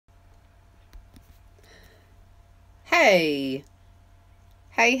Hey,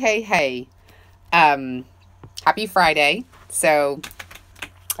 hey. Um, Happy Friday. So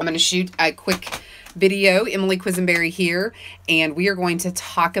I'm going to shoot a quick video. Emily Quisenberry here, and we are going to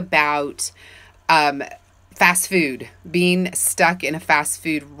talk about um, fast food, being stuck in a fast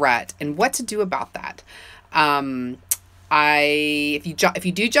food rut, and what to do about that. Um, if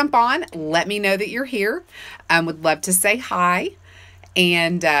you do jump on, let me know that you're here. Would love to say hi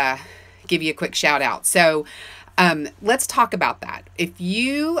and give you a quick shout out. So let's talk about that. If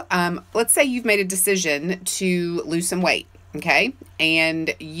you, let's say you've made a decision to lose some weight, okay, and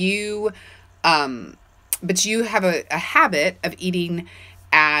but you have a habit of eating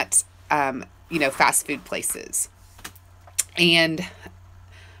at, fast food places, and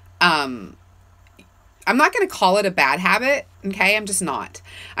I'm not going to call it a bad habit. Okay. I'm just not.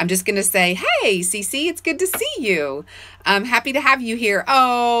 I'm just going to say, hey, Cece, it's good to see you. I'm happy to have you here.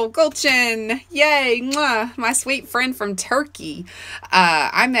 Oh, Gulchen. Yay. Mwah, my sweet friend from Turkey.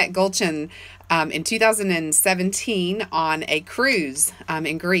 I met Gulchen in 2017 on a cruise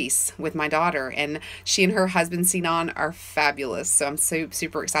in Greece with my daughter, and she and her husband Sinan are fabulous. So I'm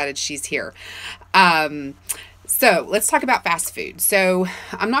super excited she's here. So let's talk about fast food. So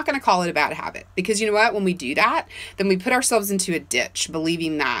I'm not going to call it a bad habit, because you know what? When we do that, then we put ourselves into a ditch,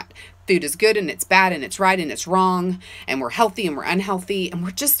 believing that food is good and it's bad and it's right and it's wrong, and we're healthy and we're unhealthy, and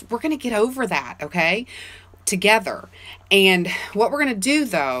we're going to get over that, okay, together. And what we're going to do,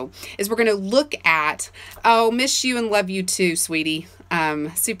 though, is we're going to look at, oh, miss you and love you too, sweetie.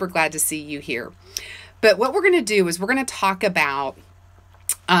 Super glad to see you here. But what we're going to do is we're going to talk about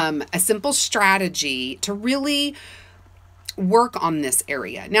a simple strategy to really work on this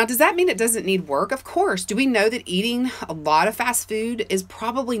area. Now, does that mean it doesn't need work? Of course. Do we know that eating a lot of fast food is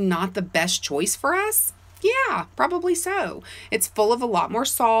probably not the best choice for us? Yeah, probably so. It's full of a lot more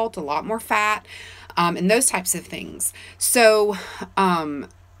salt, a lot more fat, and those types of things. So, and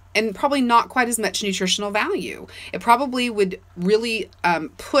probably not quite as much nutritional value. It probably would really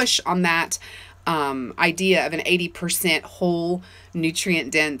push on that idea of an 80% whole,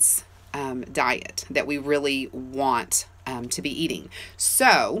 nutrient-dense diet that we really want to be eating.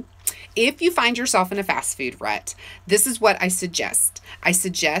 So if you find yourself in a fast food rut, this is what I suggest. I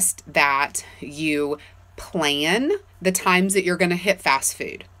suggest that you plan the times that you're going to hit fast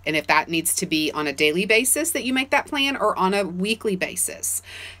food. And if that needs to be on a daily basis, that you make that plan, or on a weekly basis.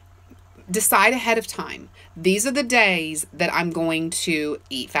 Decide ahead of time. These are the days that I'm going to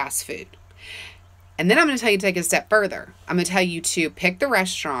eat fast food. And then I'm going to tell you to take it a step further. I'm going to tell you to pick the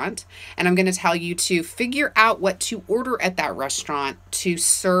restaurant, and I'm going to tell you to figure out what to order at that restaurant to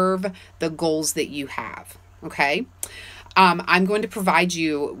serve the goals that you have. Okay. I'm going to provide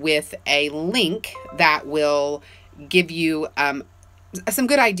you with a link that will give you some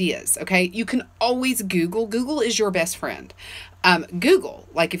good ideas. Okay. You can always Google. Google is your best friend. Google,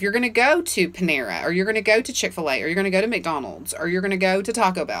 like if you're going to go to Panera, or you're going to go to Chick-fil-A, or you're going to go to McDonald's, or you're going to go to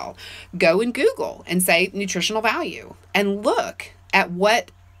Taco Bell, go and Google and say nutritional value and look at what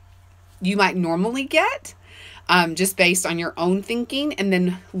you might normally get, just based on your own thinking, and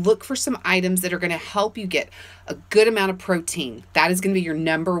then look for some items that are going to help you get a good amount of protein. That is going to be your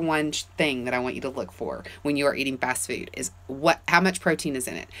number one thing that I want you to look for when you are eating fast food, is how much protein is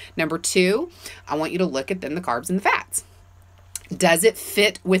in it. Number two, I want you to look at then the carbs and the fats. Does it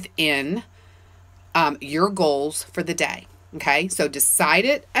fit within your goals for the day? Okay, so decide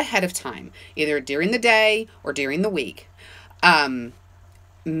it ahead of time, either during the day or during the week.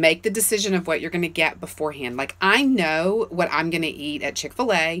 Make the decision of what you're going to get beforehand. Like, I know what I'm going to eat at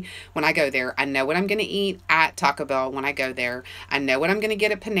Chick-fil-A when I go there. I know what I'm going to eat at Taco Bell when I go there. I know what I'm going to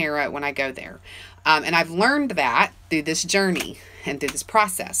get at Panera when I go there. And I've learned that through this journey and through this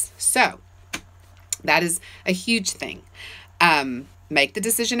process. So that is a huge thing. Make the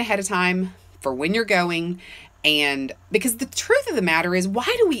decision ahead of time for when you're going. And because the truth of the matter is,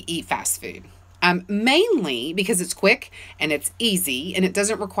 why do we eat fast food? Mainly because it's quick and it's easy and it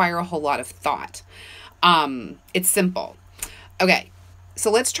doesn't require a whole lot of thought. It's simple. Okay. So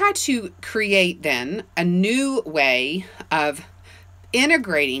let's try to create then a new way of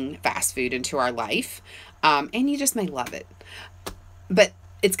integrating fast food into our life. And you just may love it, but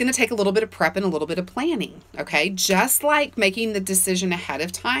it's going to take a little bit of prep and a little bit of planning, okay? Just like making the decision ahead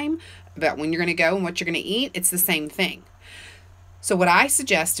of time about when you're going to go and what you're going to eat, it's the same thing. So what I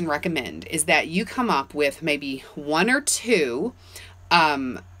suggest and recommend is that you come up with maybe one or two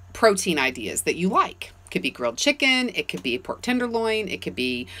protein ideas that you like. It could be grilled chicken, it could be pork tenderloin, it could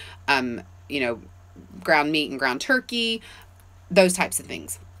be, ground meat and ground turkey, those types of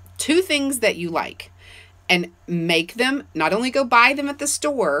things. Two things that you like. And make them, not only go buy them at the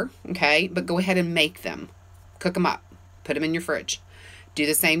store, okay, but go ahead and make them Cook them up. Put them in your fridge. Do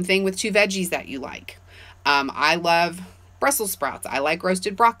the same thing with 2 veggies that you like. I love Brussels sprouts. I like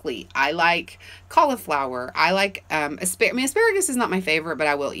roasted broccoli. I like cauliflower. I like asparagus is not my favorite, but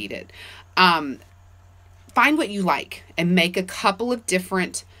I will eat it. Find what you like and make a couple of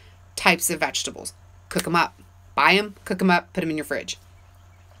different types of vegetables. Cook them up. Buy them, cook them up, put them in your fridge.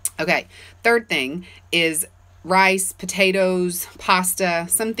 Okay, third thing is rice, potatoes, pasta,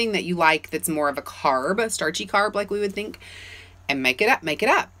 something that you like that's more of a carb, a starchy carb like we would think, and make it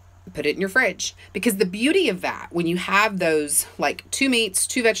up. Put it in your fridge. Because the beauty of that, when you have those like 2 meats,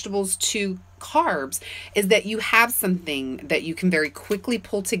 2 vegetables, 2 carbs, is that you have something that you can very quickly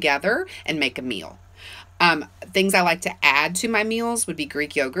pull together and make a meal. Things I like to add to my meals would be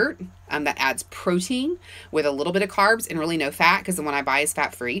Greek yogurt. That adds protein with a little bit of carbs and really no fat, because the one I buy is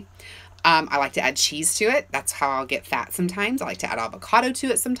fat-free. I like to add cheese to it. That's how I'll get fat sometimes. I like to add avocado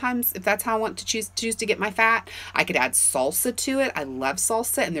to it sometimes if that's how I want to choose to get my fat. I could add salsa to it. I love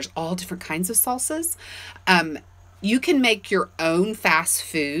salsa, and there's all different kinds of salsas. You can make your own fast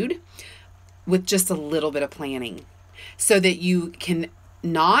food with just a little bit of planning so that you can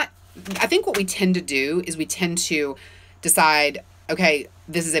not... I think what we tend to do is we tend to decide, okay,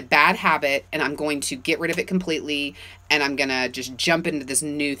 this is a bad habit and I'm going to get rid of it completely and I'm going to just jump into this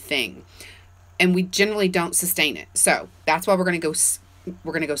new thing. And we generally don't sustain it. So that's why we're going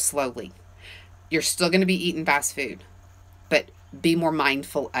to go slowly. You're still going to be eating fast food, but be more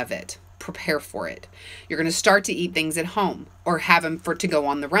mindful of it. Prepare for it. You're going to start to eat things at home or have them to go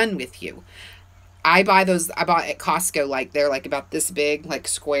on the run with you. I bought at Costco, like they're like about this big, like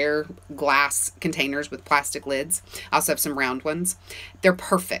square glass containers with plastic lids. I also have some round ones. They're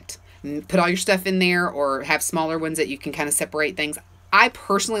perfect. Put all your stuff in there or have smaller ones that you can kind of separate things. I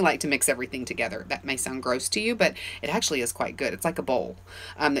personally like to mix everything together. That may sound gross to you, but it actually is quite good. It's like a bowl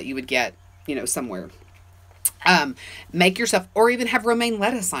that you would get, somewhere. Make yourself, or even have romaine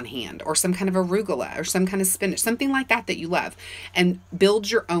lettuce on hand, or some kind of arugula, or some kind of spinach, something like that you love, and build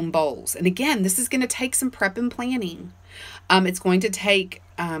your own bowls. And again, this is going to take some prep and planning. It's going to take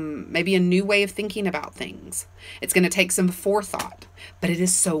maybe a new way of thinking about things. It's going to take some forethought, but it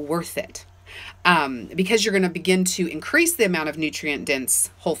is so worth it. Because you're going to begin to increase the amount of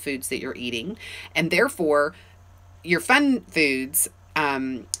nutrient-dense whole foods that you're eating, and therefore your fun foods,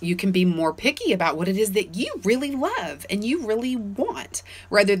 you can be more picky about what it is that you really love and you really want,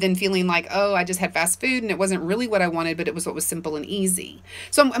 rather than feeling like, oh, I just had fast food and it wasn't really what I wanted, but it was what was simple and easy.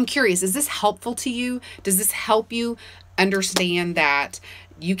 So I'm curious, is this helpful to you? Does this help you understand that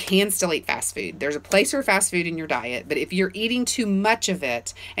you can still eat fast food? There's a place for fast food in your diet, but if you're eating too much of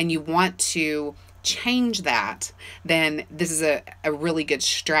it and you want to change that, then this is a really good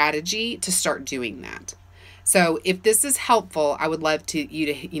strategy to start doing that. So if this is helpful, I would love you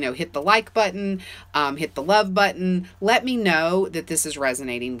to hit the like button, hit the love button. Let me know that this is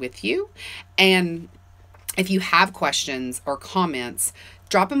resonating with you. And if you have questions or comments,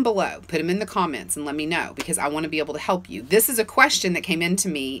 drop them below. Put them in the comments and let me know, because I want to be able to help you. This is a question that came into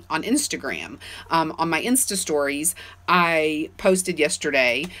me on Instagram. On my Insta stories, I posted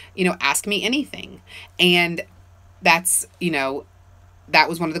yesterday, ask me anything. And that's, that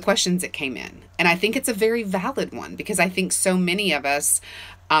was one of the questions that came in. And I think it's a very valid one, because I think so many of us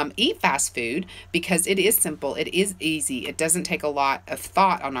eat fast food because it is simple, it is easy, it doesn't take a lot of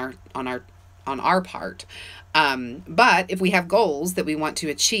thought on our part. But if we have goals that we want to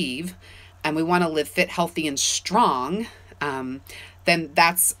achieve and we want to live fit, healthy, and strong, then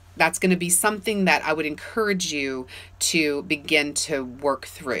that's going to be something that I would encourage you to begin to work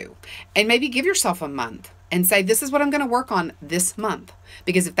through. And maybe give yourself a month and say, this is what I'm going to work on this month.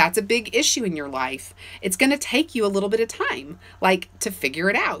 Because if that's a big issue in your life, it's going to take you a little bit of time, to figure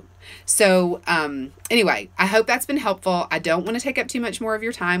it out. So anyway, I hope that's been helpful. I don't want to take up too much more of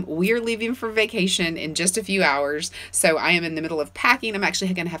your time. We are leaving for vacation in just a few hours. So I am in the middle of packing. I'm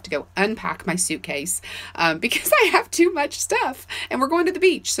actually going to have to go unpack my suitcase because I have too much stuff, and we're going to the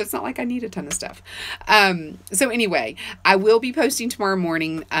beach. So it's not like I need a ton of stuff. So anyway, I will be posting tomorrow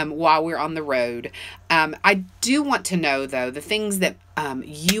morning while we're on the road. I do want to know, though, the things that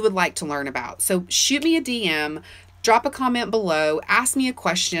you would like to learn about. So shoot me a DM, drop a comment below, ask me a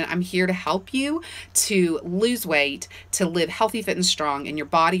question. I'm here to help you to lose weight, to live healthy, fit, and strong in your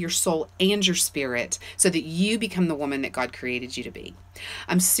body, your soul, and your spirit, so that you become the woman that God created you to be.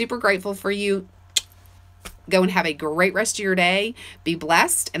 I'm super grateful for you. Go and have a great rest of your day. Be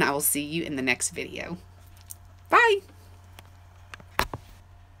blessed, and I will see you in the next video. Bye.